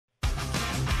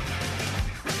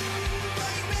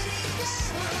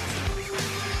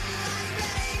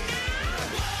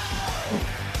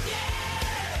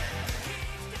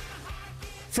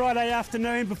Friday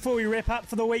afternoon, before we wrap up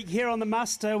for the week here on The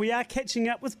Muster, we are catching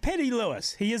up with Paddy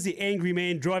Lewis. He is the angry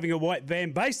man driving a white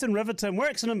van based in Riverton,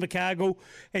 works in Invercargill,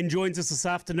 and joins us this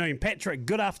afternoon. Patrick,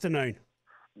 good afternoon.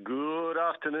 Good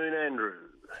afternoon, Andrew.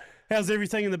 How's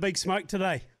everything in the big smoke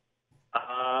today?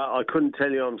 I couldn't tell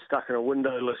you. I'm stuck in a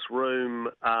windowless room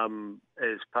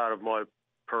as part of my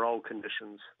parole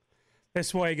conditions.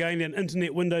 That's why you're going down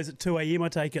internet windows at 2 a.m, I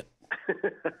take it.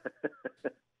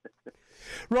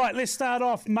 Right, let's start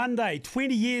off Monday.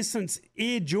 20 years since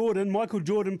Michael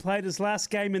Jordan, played his last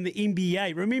game in the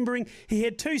NBA. Remembering he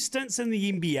had 2 stints in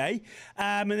the NBA,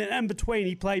 and then in between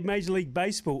he played Major League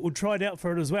Baseball, or tried out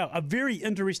for it as well. A very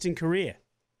interesting career.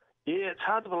 Yeah, it's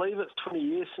hard to believe it's 20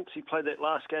 years since he played that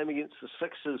last game against the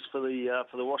Sixers for the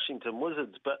Washington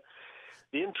Wizards. But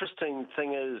the interesting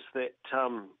thing is that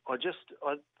I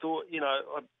thought,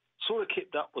 I sort of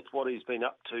kept up with what he's been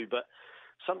up to, but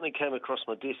something came across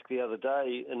my desk the other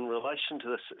day in relation to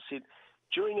this. It said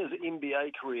during his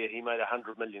NBA career he made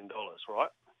 $100 million, right?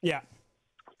 Yeah.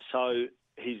 So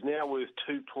he's now worth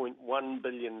 $2.1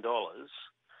 billion,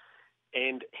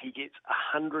 and he gets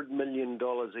 $100 million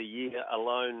a year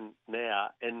alone now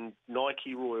in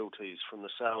Nike royalties from the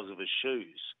sales of his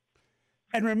shoes.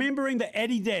 And remembering that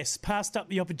Adidas passed up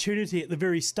the opportunity at the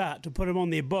very start to put him on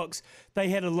their books, they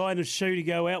had a line of shoe to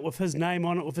go out with his name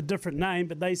on it with a different name,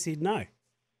 but they said no.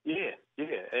 Yeah,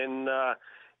 and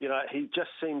he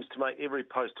just seems to make every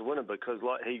post a winner because,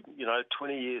 20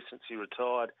 years since he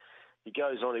retired, he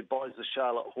goes on, he buys the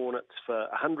Charlotte Hornets for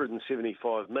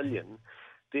 $175 million.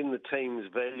 Then the team's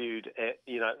valued at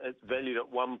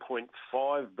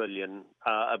 $1.5 billion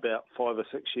about 5 or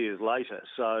 6 years later.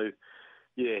 So,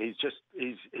 yeah, he's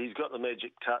got the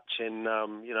magic touch, and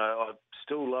I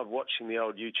still love watching the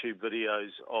old YouTube videos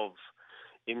of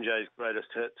MJ's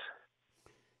greatest hits.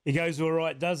 He goes all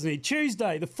right, doesn't he?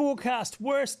 Tuesday, the forecast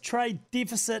worst trade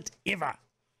deficit ever.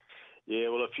 Yeah,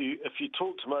 well, if you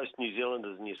talk to most New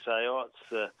Zealanders and you say,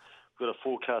 we've got a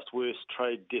forecast worst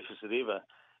trade deficit ever,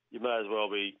 you may as well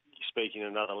be speaking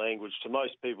another language. To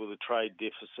most people, the trade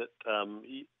deficit,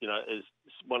 is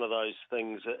one of those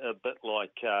things a bit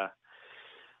like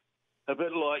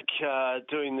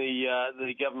doing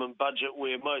the government budget,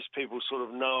 where most people sort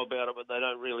of know about it, but they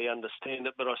don't really understand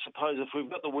it. But I suppose if we've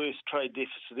got the worst trade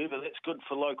deficit ever, that's good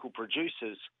for local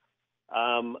producers,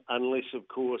 unless, of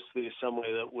course, there's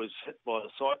somewhere that was hit by the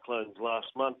cyclones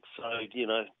last month. So,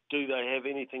 do they have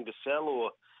anything to sell,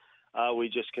 or are we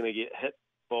just going to get hit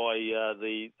by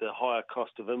the higher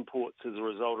cost of imports as a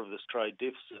result of this trade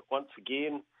deficit? Once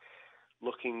again,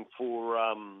 looking for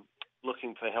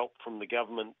help from the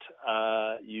government,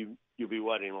 you'll be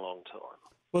waiting a long time.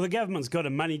 Well, the government's got a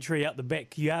money tree out the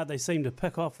backyard they seem to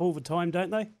pick off all the time,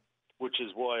 don't they? Which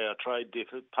is why our trade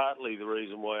deficit, partly the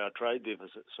reason why our trade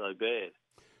deficit's so bad.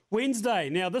 Wednesday.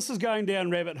 Now, this is going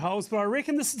down rabbit holes, but I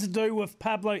reckon this is to do with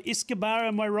Pablo Escobar,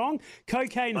 am I wrong?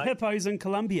 Cocaine hippos in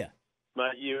Colombia.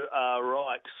 Mate, you are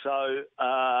right. So,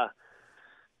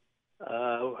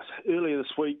 earlier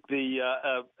this week,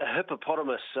 a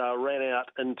hippopotamus ran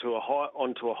out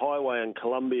onto a highway in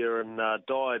Colombia and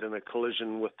died in a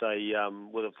collision with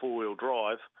a four-wheel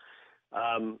drive.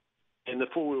 And the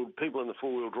people in the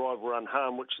four-wheel drive were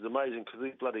unharmed, which is amazing because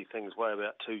these bloody things weigh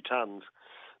about 2 tons.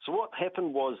 So what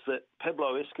happened was that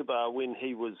Pablo Escobar, when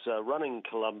he was running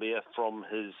Colombia from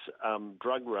his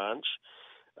drug ranch,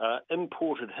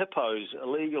 imported hippos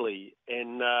illegally,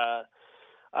 and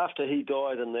after he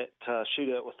died in that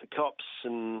shootout with the cops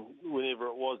in whenever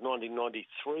it was,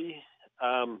 1993,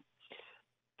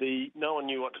 no one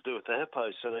knew what to do with the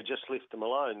hippos, so they just left them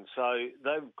alone. So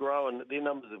they've grown; their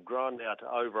numbers have grown now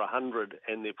to over 100,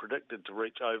 and they're predicted to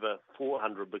reach over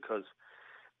 400 because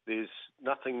there's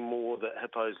nothing more that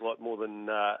hippos like more than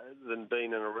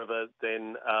being in a river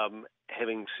than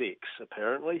having sex,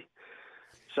 apparently.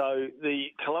 So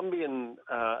the Colombian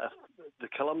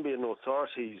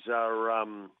authorities are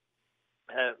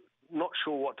not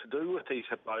sure what to do with these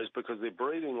hippos because they're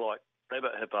breeding like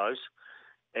rabbit hippos,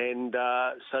 and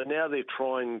so now they're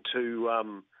trying to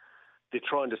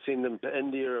send them to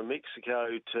India and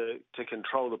Mexico to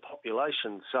control the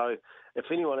population. So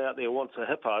if anyone out there wants a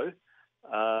hippo,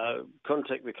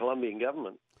 contact the Colombian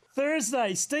government.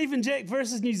 Thursday, Stephen Jack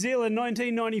versus New Zealand,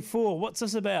 1994. What's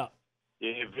this about?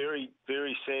 Yeah, very,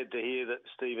 very sad to hear that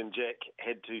Stephen Jack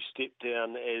had to step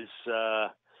down as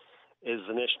the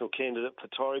national candidate for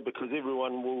Tory, because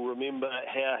everyone will remember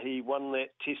how he won that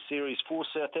Test series for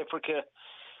South Africa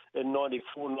in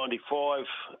 94-95.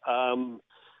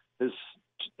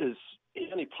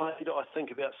 He only played, I think,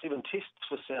 about 7 tests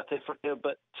for South Africa,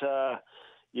 but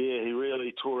he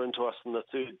really tore into us in the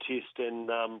 3rd test and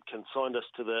consigned us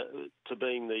to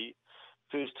being the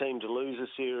first team to lose a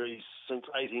series since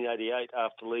 1888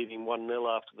 after leading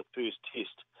 1-0 after the first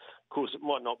test. Of course, it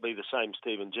might not be the same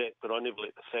Stephen Jack, but I never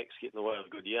let the facts get in the way of a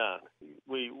good yarn.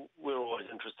 We're always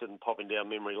interested in popping down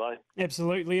memory lane.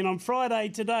 Absolutely. And on Friday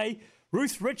today,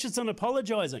 Ruth Richardson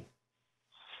apologising.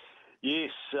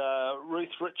 Yes,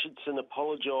 Ruth Richardson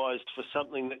apologised for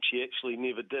something that she actually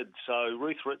never did. So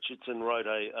Ruth Richardson wrote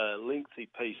a lengthy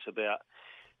piece about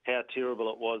how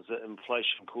terrible it was that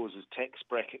inflation causes tax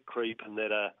bracket creep and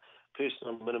that a person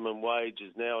on minimum wage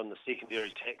is now in the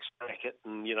secondary tax bracket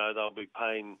and, they'll be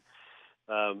paying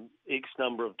X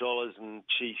number of dollars. And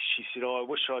she said, I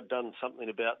wish I'd done something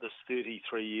about this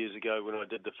 33 years ago when I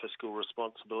did the Fiscal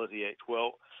Responsibility Act.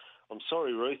 Well, I'm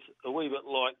sorry, Ruth, a wee bit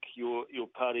like your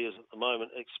party is at the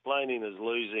moment. Explaining is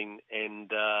losing and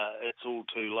it's all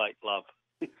too late, love.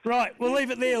 Right, we'll leave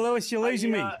it there, Lewis. You're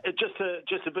losing me. Just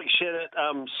a big shout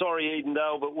out. Sorry,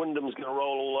 Edendale, but Wyndham's going to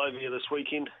roll all over you this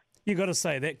weekend. You got to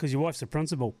say that because your wife's a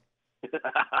principal.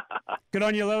 Good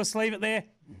on you, Lewis. Leave it there.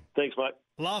 Thanks, mate.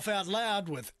 Laugh out loud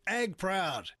with Ag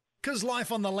Proud, because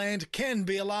life on the land can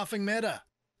be a laughing matter.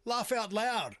 Laugh out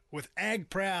loud with Ag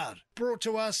Proud, brought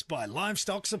to us by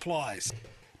Livestock Supplies.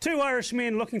 Two Irish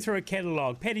men looking through a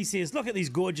catalogue. Paddy says, look at these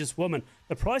gorgeous women.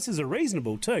 The prices are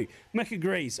reasonable too. Mick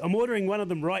agrees. I'm ordering one of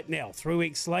them right now. 3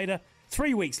 weeks later,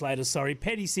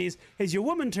 Paddy says, has your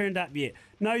woman turned up yet?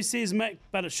 No, says Mick,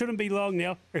 but it shouldn't be long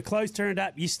now. Her clothes turned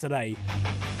up yesterday.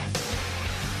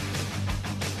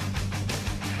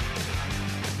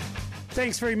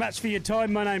 Thanks very much for your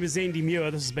time. My name is Andy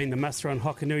Muir. This has been the Muster on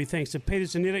Hokanui. Thanks to Peter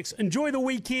Genetics. Enjoy the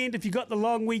weekend. If you've got the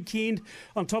long weekend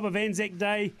on top of Anzac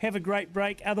Day, have a great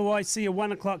break. Otherwise, see you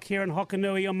 1 o'clock here on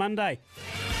Hokanui on Monday.